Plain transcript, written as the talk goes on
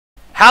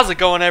How's it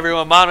going,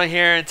 everyone? Mono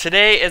here, and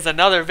today is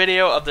another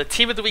video of the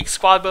Team of the Week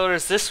squad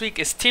builders. This week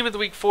is Team of the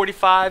Week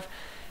 45,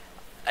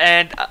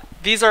 and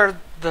these are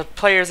the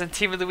players in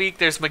Team of the Week.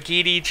 There's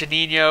McGeady,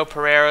 Janino,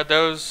 Pereira.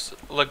 Those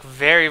look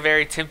very,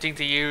 very tempting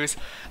to use.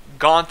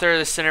 Gunther,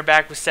 the center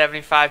back with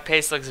 75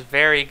 pace, looks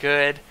very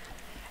good.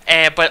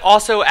 But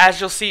also, as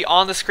you'll see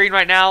on the screen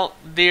right now,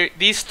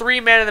 these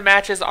three man of the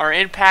matches are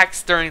in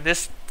packs during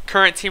this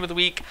current Team of the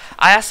Week.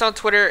 I asked on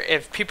Twitter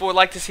if people would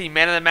like to see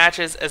man of the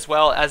matches as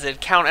well as it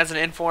count as an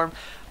inform.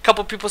 A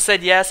couple people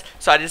said yes,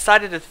 so I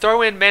decided to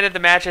throw in man of the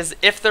matches,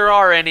 if there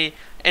are any,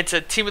 into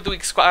Team of the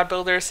Week squad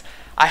builders.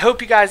 I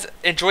hope you guys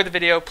enjoyed the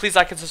video. Please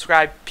like and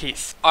subscribe.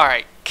 Peace.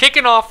 Alright,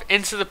 kicking off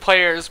into the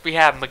players, we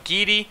have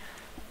McGeady,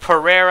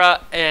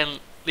 Pereira, and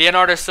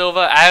Leonardo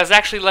Silva. I was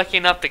actually lucky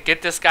enough to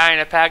get this guy in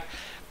a pack,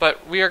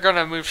 but we are going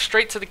to move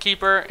straight to the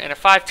keeper in a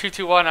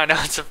 5-2-2-1. I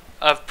know it's a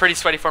pretty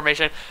sweaty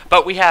formation,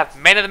 but we have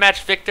man of the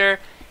match Victor.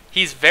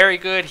 He's very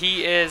good.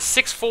 He is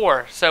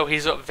 6'4", so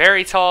he's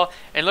very tall,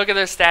 and look at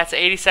their stats: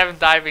 87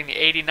 diving,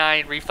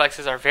 89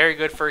 reflexes are very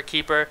good for a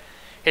keeper.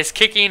 His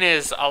kicking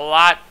is a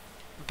lot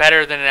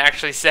better than it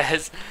actually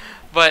says,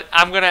 but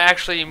I'm going to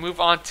actually move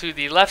on to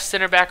the left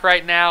center back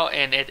right now,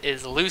 and it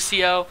is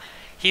Lucio.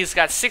 He's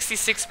got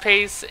 66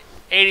 pace,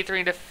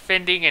 83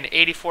 defending, and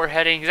 84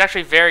 heading. He's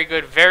actually very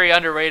good, very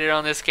underrated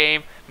on this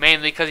game,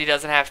 mainly because he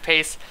doesn't have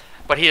pace.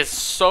 But he is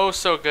so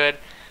good.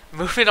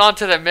 Moving on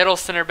to the middle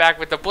center back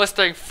with the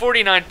blistering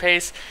 49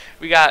 pace,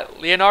 we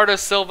got Leonardo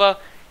Silva.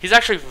 He's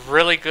actually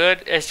really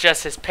good. It's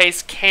just his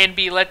pace can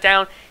be let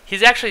down.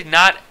 He's actually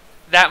not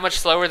that much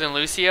slower than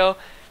Lucio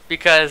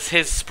because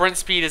his sprint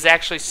speed is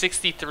actually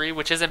 63,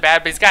 which isn't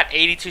bad. But he's got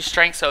 82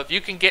 strength, so if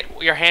you can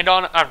get your hand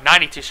on, or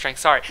 92 strength,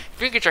 sorry. If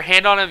you can get your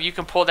hand on him, you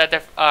can pull that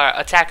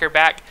attacker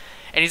back.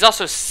 And he's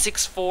also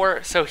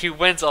 6'4", so he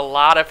wins a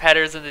lot of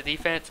headers in the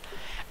defense.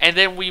 And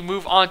then we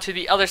move on to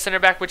the other center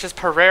back, which is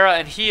Pereira,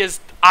 and he is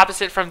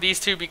opposite from these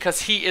two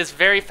because he is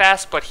very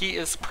fast, but he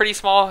is pretty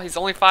small. He's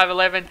only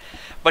 5'11",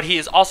 but he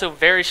is also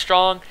very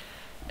strong,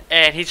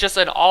 and he's just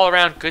an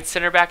all-around good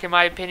center back in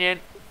my opinion.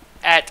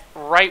 At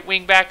right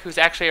wing back, who's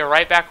actually a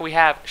right back, we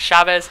have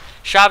Chavez.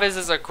 Chavez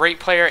is a great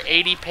player,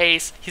 80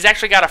 pace. He's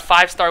actually got a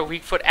 5-star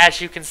weak foot,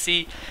 as you can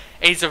see,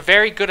 and he's a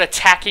very good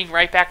attacking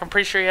right back. I'm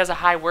pretty sure he has a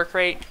high work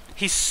rate.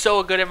 He's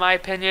so good in my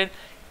opinion.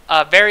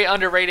 Very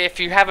underrated.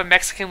 If you have a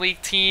Mexican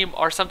League team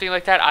or something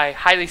like that, I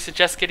highly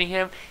suggest getting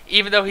him.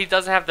 Even though he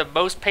doesn't have the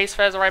most pace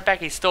as a right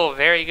back, he's still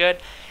very good.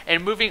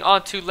 And moving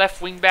on to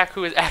left wing back,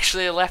 who is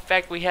actually a left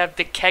back, we have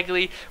Dick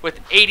Kegley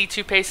with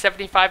 82 pace,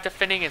 75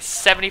 defending, and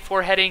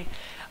 74 heading.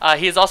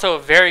 He is also a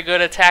very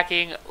good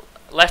attacking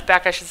left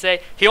back, I should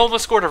say. He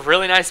almost scored a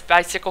really nice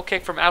bicycle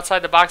kick from outside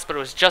the box, but it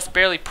was just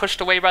barely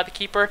pushed away by the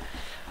keeper.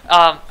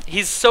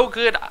 He's so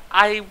good.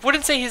 I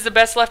wouldn't say he's the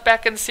best left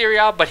back in Serie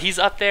A, but he's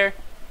up there.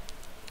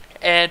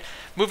 And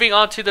moving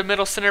on to the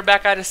middle center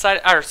back,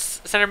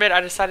 center mid,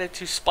 I decided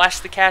to splash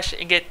the cash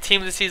and get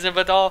Team of the Season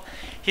Vidal.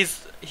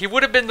 He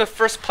would have been the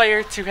first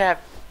player to have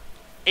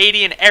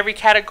 80 in every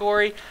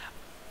category,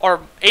 or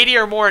 80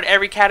 or more in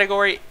every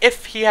category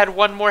if he had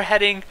one more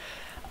heading.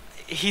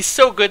 He's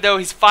so good though.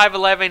 He's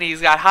 5'11".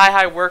 He's got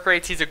high work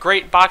rates. He's a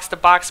great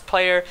box-to-box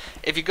player.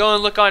 If you go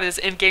and look on his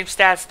in-game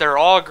stats, they're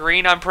all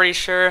green, I'm pretty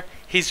sure.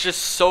 He's just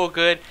so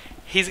good.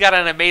 He's got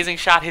an amazing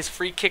shot. His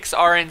free kicks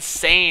are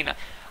insane.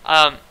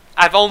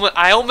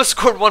 I almost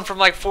scored one from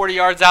like 40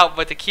 yards out,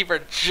 but the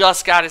keeper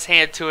just got his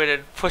hand to it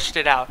and pushed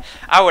it out.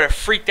 I would have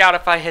freaked out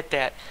if I hit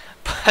that.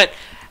 But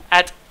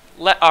at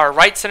our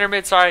right center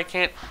mid, sorry, I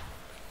can't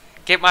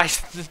get my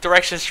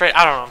directions straight.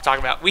 I don't know what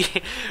I'm talking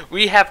about.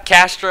 We have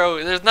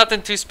Castro. There's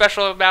nothing too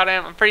special about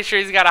him. I'm pretty sure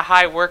he's got a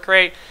high work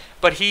rate,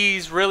 but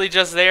he's really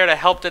just there to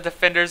help the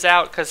defenders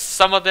out because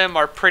some of them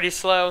are pretty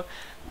slow.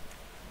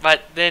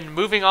 But then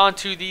moving on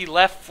to the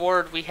left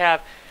forward, we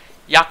have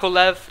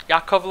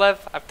Yakovlev,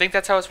 I think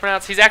that's how it's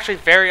pronounced. He's actually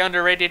very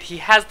underrated. He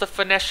has the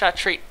finesse shot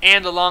trait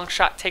and the long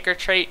shot taker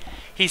trait.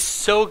 He's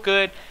so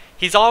good.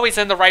 He's always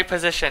in the right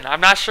position.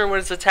 I'm not sure what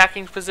his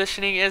attacking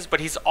positioning is,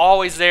 but he's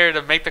always there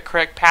to make the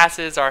correct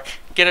passes or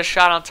get a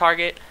shot on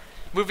target.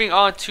 Moving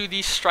on to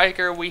the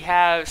striker, we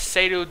have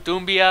Seydou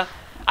Doumbia.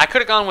 I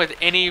could have gone with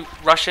any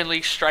Russian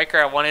League striker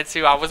I wanted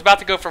to. I was about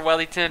to go for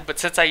Wellington, but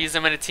since I used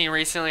him in a team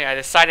recently, I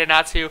decided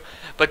not to.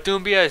 But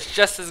Doumbia is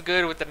just as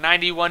good with the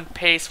 91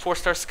 pace,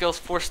 4-star skills,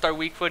 4-star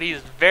weak foot. He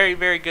is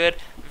very good,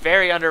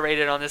 very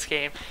underrated on this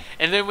game.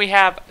 And then we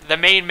have the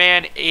main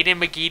man,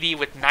 Aiden McGeady,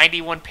 with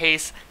 91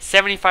 pace,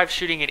 75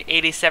 shooting, and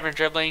 87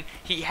 dribbling.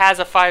 He has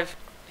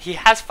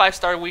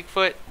 5-star weak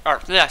foot, or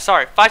yeah,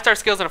 sorry, 5-star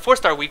skills and a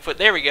 4-star weak foot.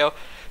 There we go.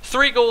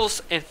 3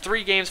 goals in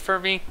 3 games for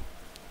me.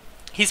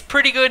 He's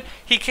pretty good.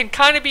 He can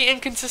kind of be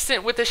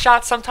inconsistent with the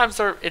shots. Sometimes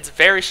it's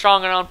very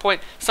strong and on point.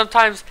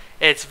 Sometimes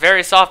it's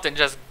very soft and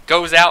just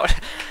goes out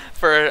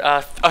for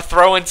a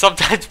throw-in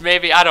sometimes,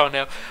 maybe. I don't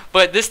know.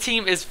 But this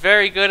team is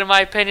very good in my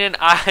opinion.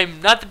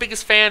 I'm not the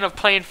biggest fan of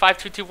playing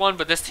 5-2-2-1,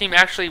 but this team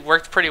actually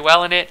worked pretty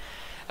well in it.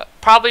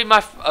 Probably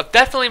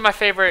definitely my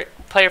favorite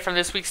player from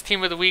this week's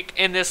Team of the Week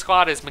in this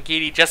squad is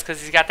McGeady, just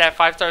because he's got that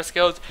 5-star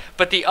skills.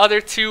 But the other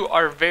two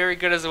are very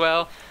good as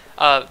well.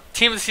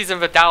 Team of the Season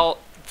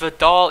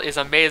Vidal is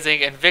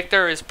amazing, and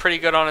Victor is pretty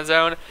good on his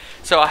own.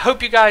 So I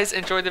hope you guys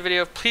enjoyed the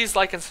video. Please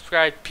like and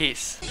subscribe.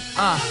 Peace.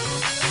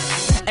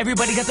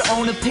 Everybody got their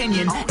own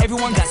opinion,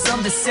 everyone got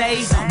something to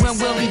say. When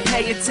will he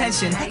pay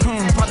attention?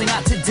 Probably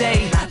not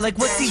today. Like,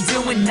 what's he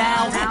doing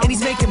now? And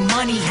he's making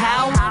money,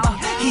 how?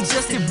 He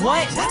just did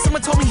what?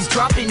 Someone told me he's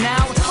dropping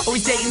out. Or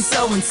he's dating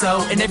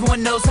so-and-so, and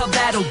everyone knows how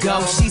that'll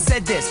go. She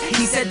said this,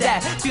 he said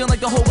that, feeling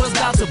like the whole world's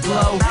about to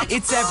blow.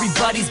 It's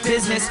everybody's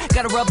business,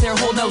 gotta rub their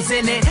whole nose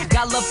in it.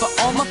 Got love for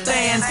all my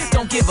fans,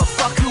 don't give a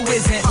fuck who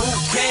isn't. Who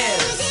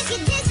cares?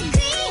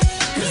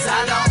 Cause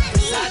I don't.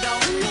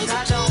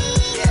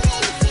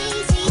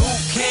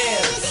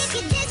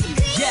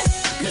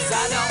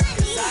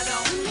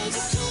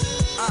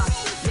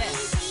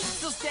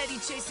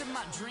 Chasing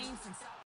my dreams.